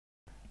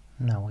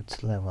Now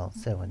it's level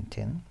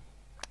 17,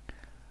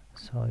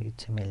 so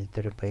it's a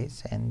military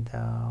base, and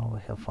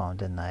we have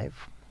found a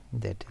knife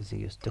that is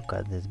used to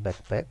cut this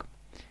backpack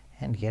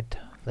and get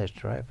flash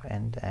drive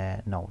and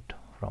a note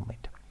from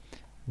it.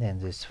 Then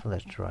this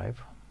flash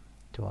drive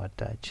to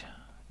attach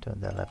to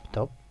the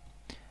laptop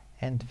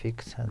and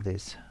fix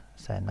these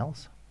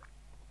signals.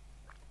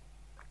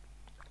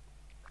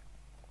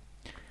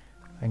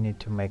 We need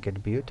to make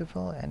it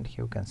beautiful, and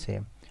you can see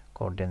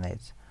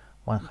coordinates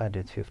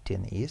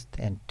 115 east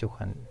and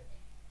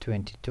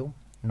 222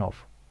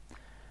 north.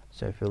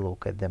 So if you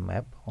look at the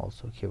map,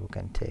 also here we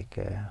can take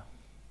a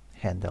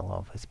handle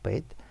of a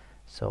spade.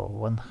 So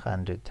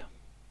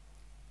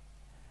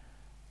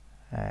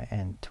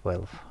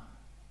 112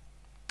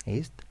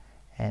 east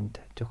and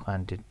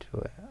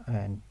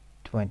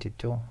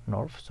 222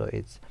 north, so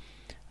it's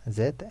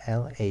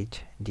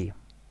ZLHD.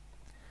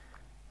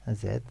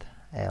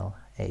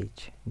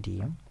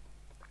 ZLHD.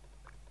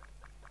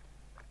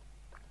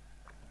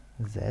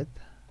 ZLHD.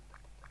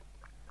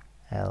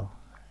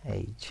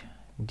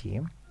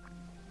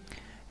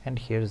 And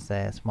here's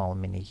a small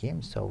mini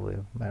game. So we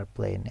are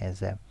playing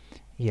as a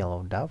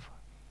yellow dove,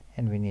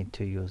 and we need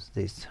to use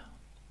these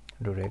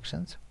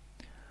directions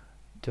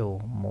to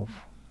move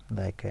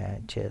like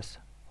a chess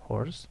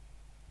horse,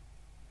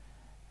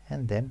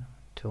 and then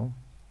to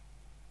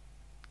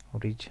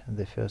reach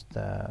the first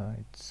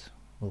it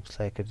looks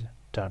like a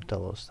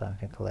turtle or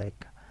something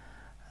like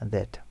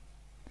that.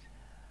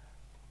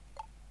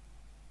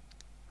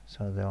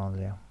 So the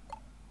only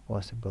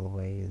possible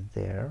way is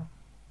there.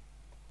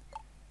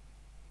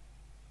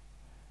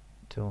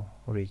 To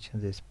reach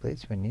this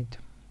place we need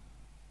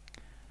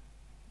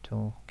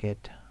to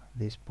get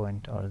this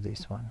point or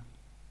this one.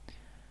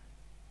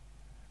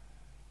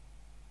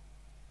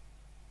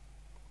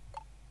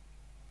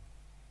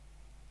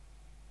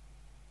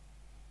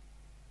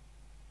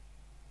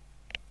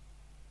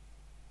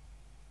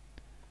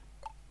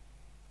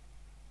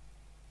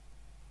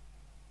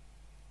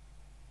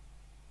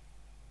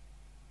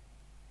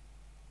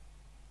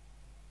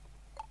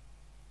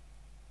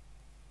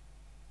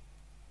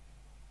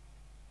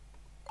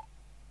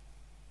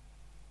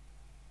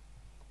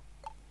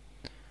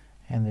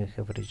 And we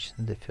have reached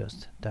the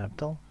first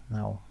turtle.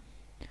 Now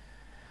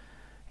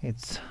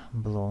it's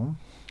blue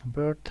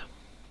bird,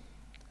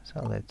 so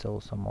let's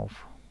also move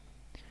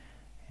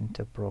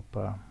into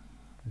proper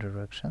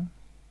direction.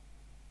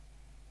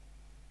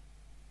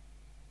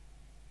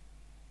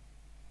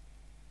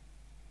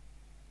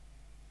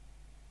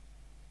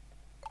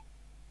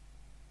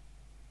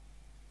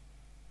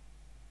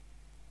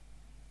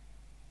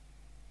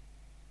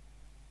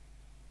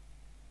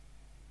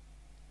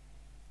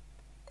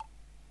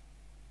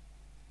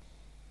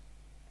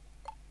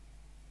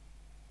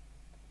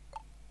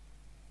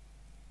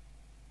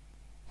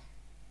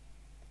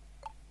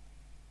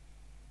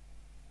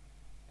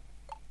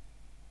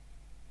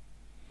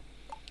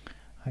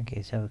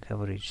 Okay, so we have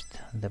reached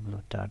the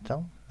blue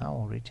turtle.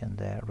 Now reaching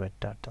the red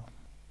turtle.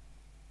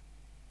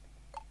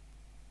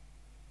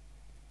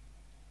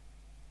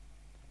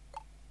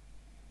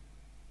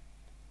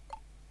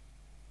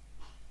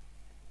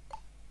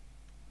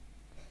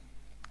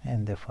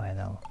 And the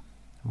final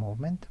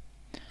movement.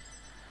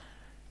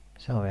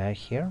 So we are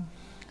here.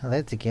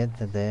 Let's get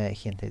the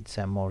hint. It's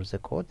a Morse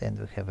code, and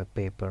we have a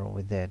paper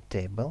with a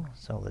table.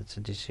 So let's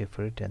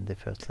decipher it, and the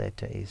first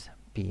letter is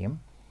P.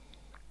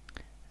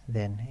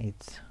 Then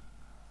it's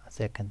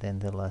second and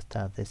the last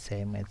are the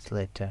same, it's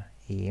letter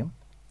E.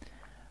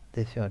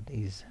 The third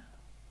is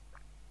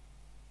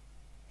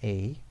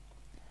A,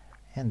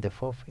 and the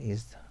fourth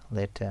is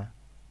letter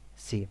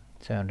C.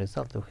 So in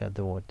result we have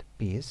the word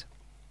peace.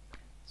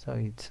 So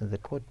it's the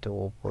code to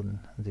open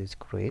this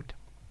crate.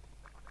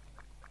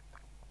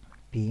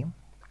 P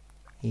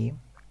E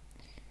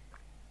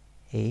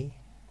A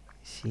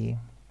C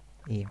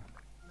E.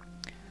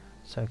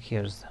 So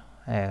here's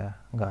a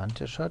gun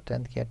to shot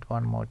and get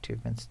one more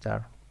achievement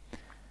star.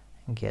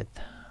 Get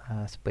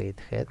a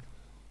spade head,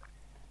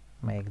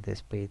 make the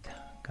spade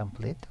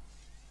complete,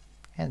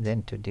 and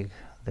then to dig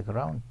the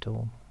ground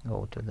to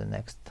go to the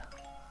next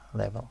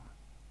level.